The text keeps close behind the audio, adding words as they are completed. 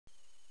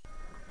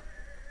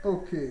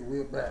Okay,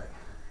 we're back.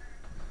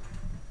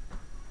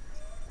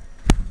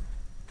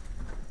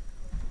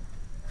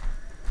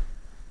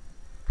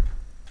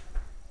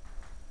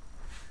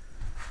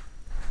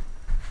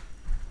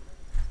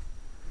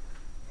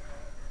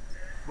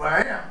 Well,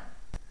 I am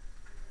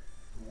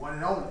the one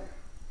and only.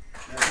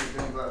 That's the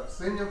thing about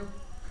senior.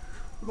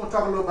 We're gonna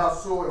talk a little about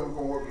soil and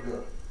we're gonna work a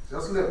little,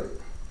 just a little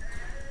bit.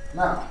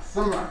 Now,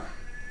 summarize.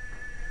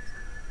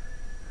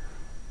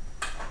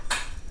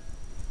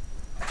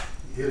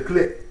 You hear the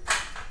click.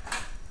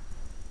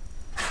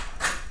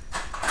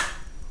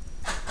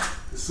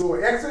 The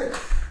soil exit,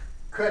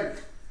 cut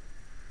it.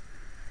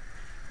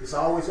 It's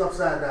always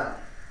upside down.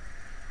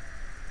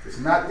 It's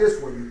not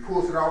this way. You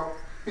pull it out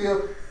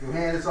here, your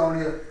hand is on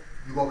here,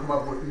 you're gonna come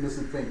up with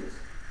missing fingers.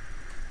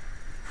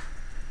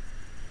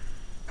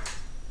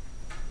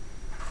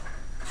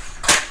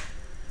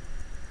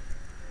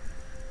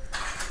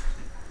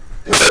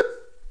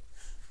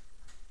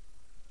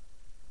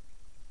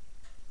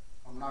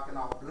 I'm knocking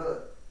off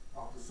blood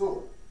off the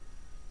soil.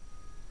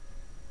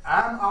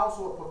 I'm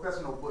also a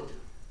professional butcher.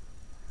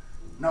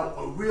 No,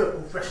 a real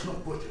professional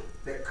butcher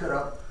that cut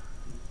up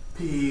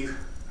pigs,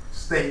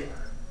 steak,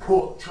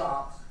 pork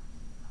chops,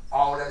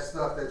 all that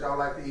stuff that y'all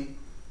like to eat.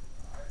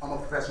 I'm a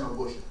professional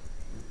butcher.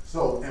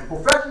 So, in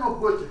professional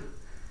butcher,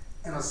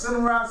 in a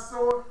civilized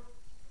store,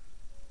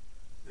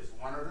 it's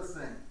one of the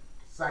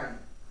same.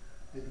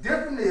 The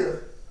difference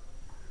is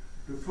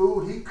the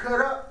food he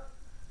cut up,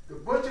 the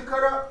butcher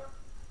cut up,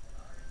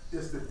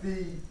 is to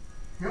feed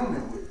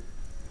human with.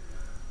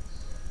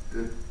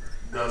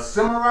 The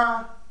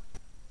samurai,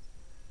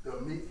 the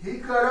meat he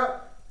cut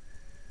up,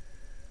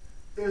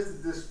 is to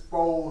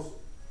dispose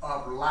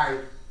of life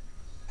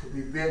to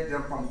prevent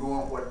them from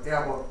doing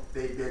whatever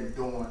they've been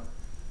doing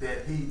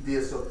that he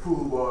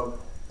disapproved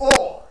of,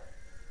 or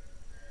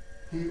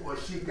he or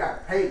she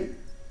got paid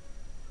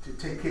to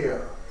take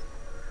care of.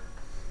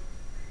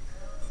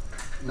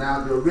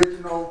 Now, the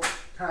original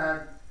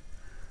time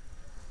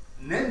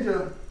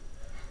ninja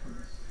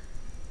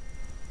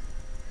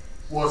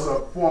was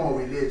a form of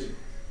religion.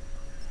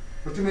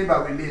 What you mean by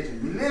religion?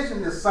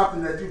 Religion is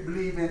something that you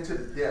believe in to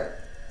the death.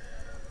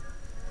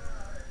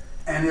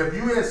 And if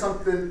you're in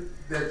something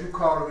that you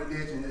call a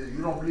religion, and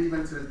you don't believe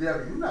into the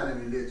devil, you're not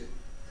in religion.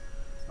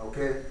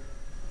 Okay?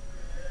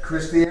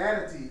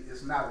 Christianity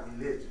is not a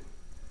religion.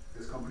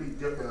 It's completely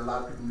different. A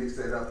lot of people mix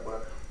that up,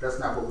 but that's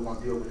not what we're going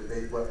to deal with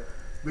today. But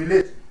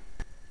religion.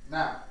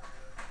 Now,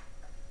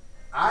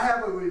 I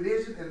have a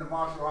religion in the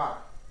martial art,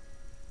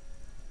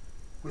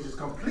 which is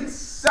completely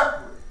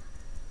separate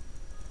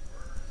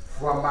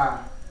from my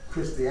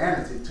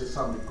Christianity to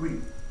some degree.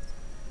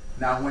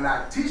 Now, when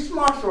I teach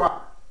martial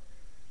art,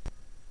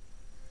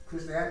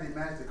 Christianity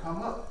managed to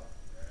come up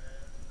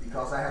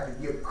because I have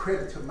to give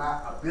credit to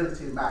my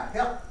ability, my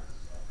help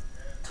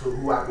to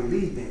who I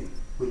believe in,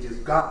 which is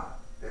God,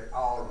 that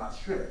all of my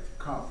strength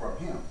come from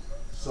Him.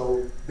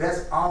 So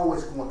that's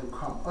always going to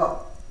come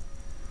up.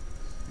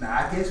 Now,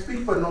 I can't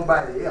speak for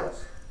nobody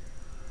else,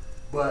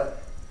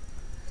 but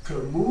to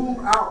move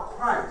out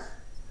Christ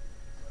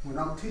when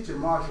I'm teaching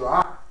martial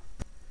art,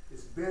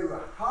 it's very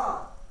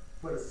hard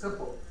for the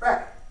simple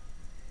fact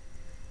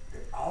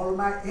that all of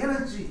my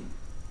energy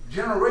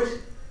generation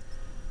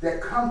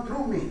that come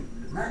through me,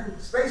 the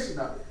manifestation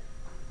of it,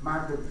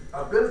 my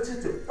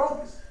ability to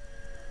focus,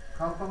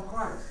 come from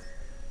Christ.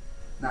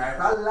 Now, if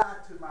I lie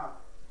to my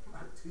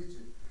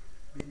teacher,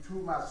 be true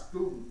to my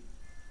student,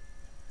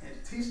 and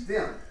teach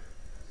them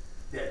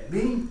that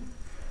mean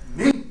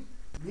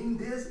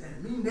this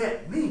and mean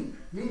that, mean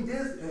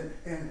this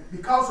and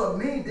because of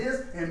mean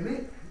this and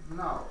mean,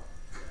 no.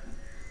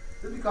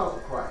 It's because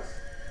of Christ.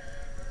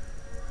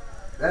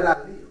 That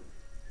I live.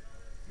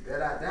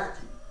 That I die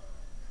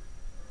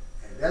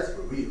to. And that's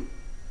for real.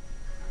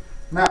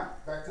 Now,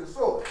 back to the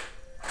sword.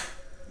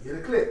 You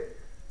hear the click.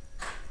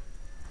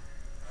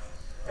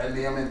 That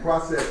means I'm in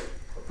process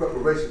of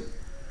preparation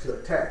to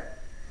attack.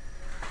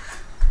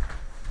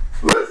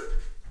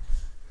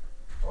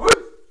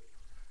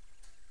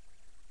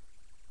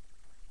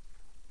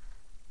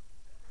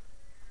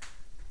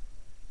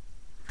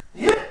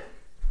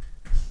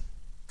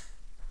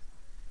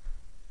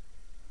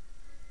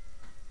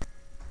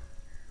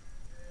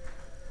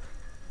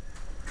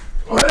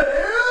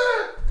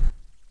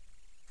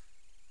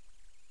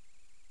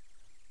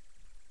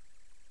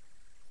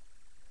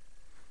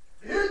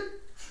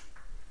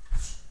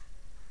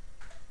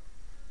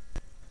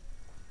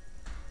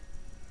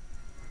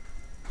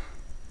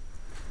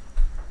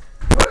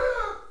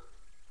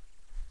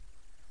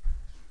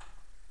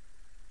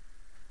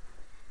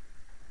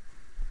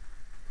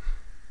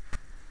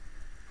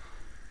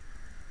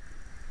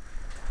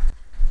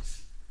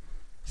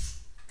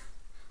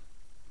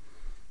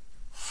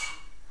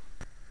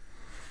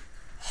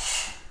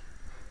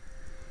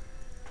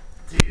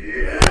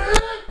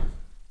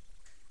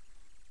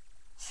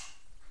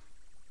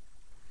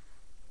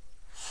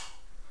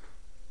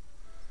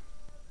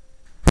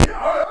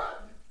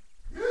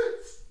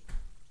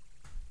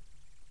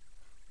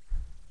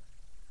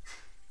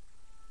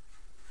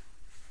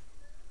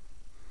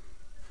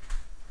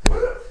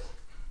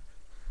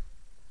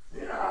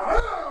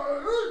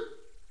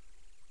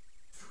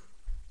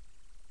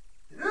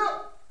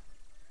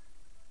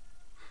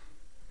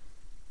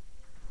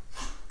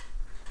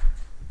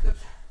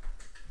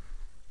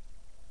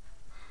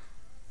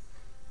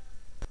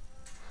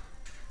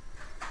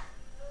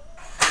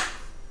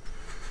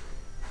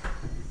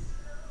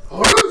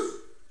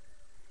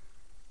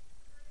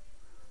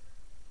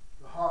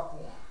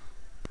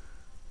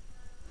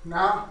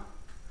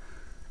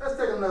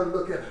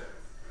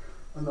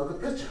 another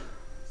picture.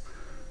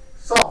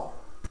 So,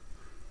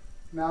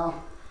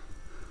 now,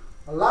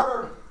 a lot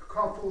of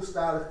Kung Fu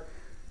stylists,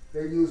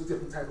 they use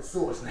different type of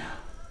swords now.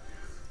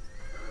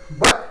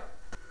 But,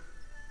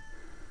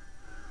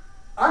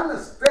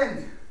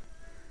 understanding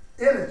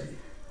energy,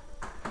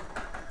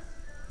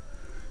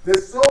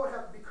 this sword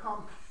has to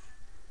become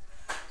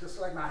just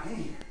like my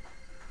hand.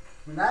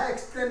 When I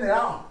extend it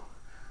out,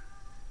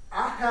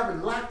 I have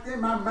it locked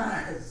in my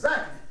mind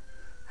exactly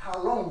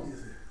how long is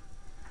it.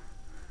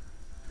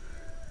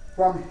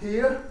 From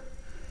here,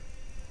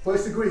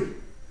 first degree,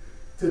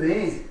 to the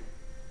end,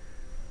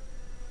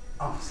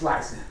 I'm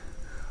slicing.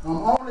 I'm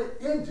only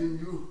injuring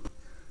you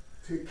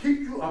to keep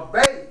you at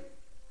bay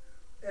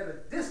at a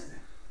distance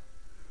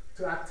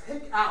till I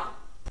take out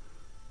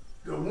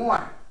the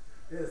one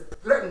that's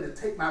threatening to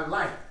take my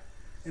life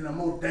in a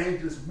more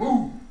dangerous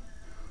move.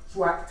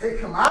 So I take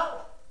him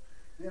out,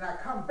 then I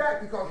come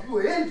back because you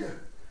were injured,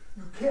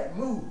 you can't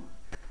move,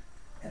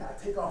 and I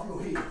take off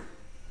your head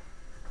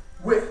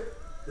with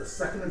the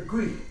second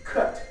degree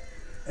cut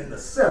in the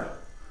center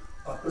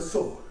of the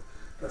sword,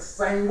 the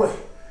same way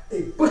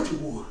a butcher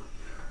would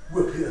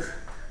with his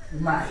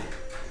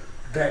knife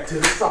back to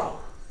the saw.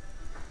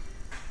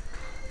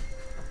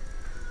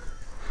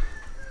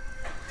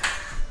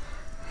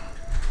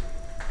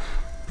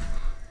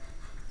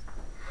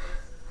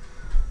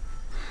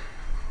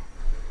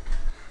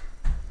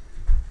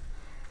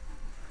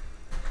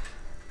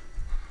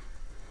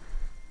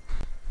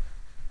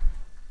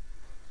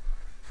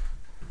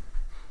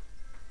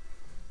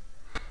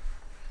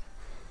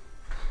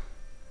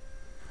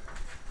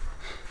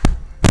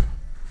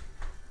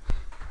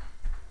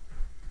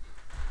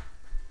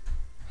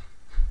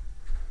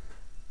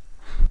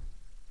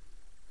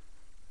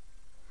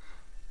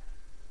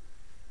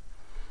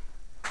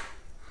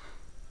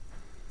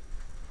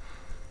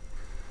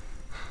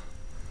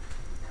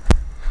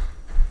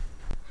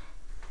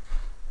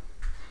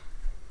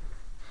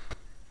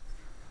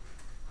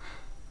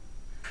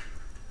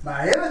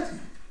 My energy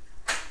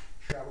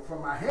travel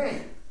from my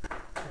hand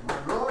to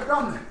my lower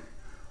abdomen,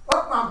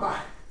 up my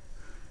body,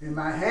 in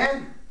my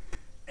hand,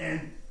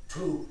 and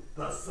to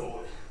the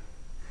sword.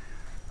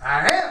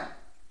 I am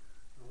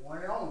the one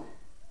and only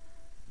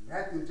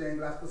Matthew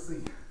James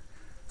Lascasine.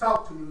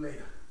 Talk to you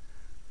later.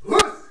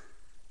 Listen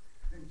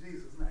in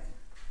Jesus' name.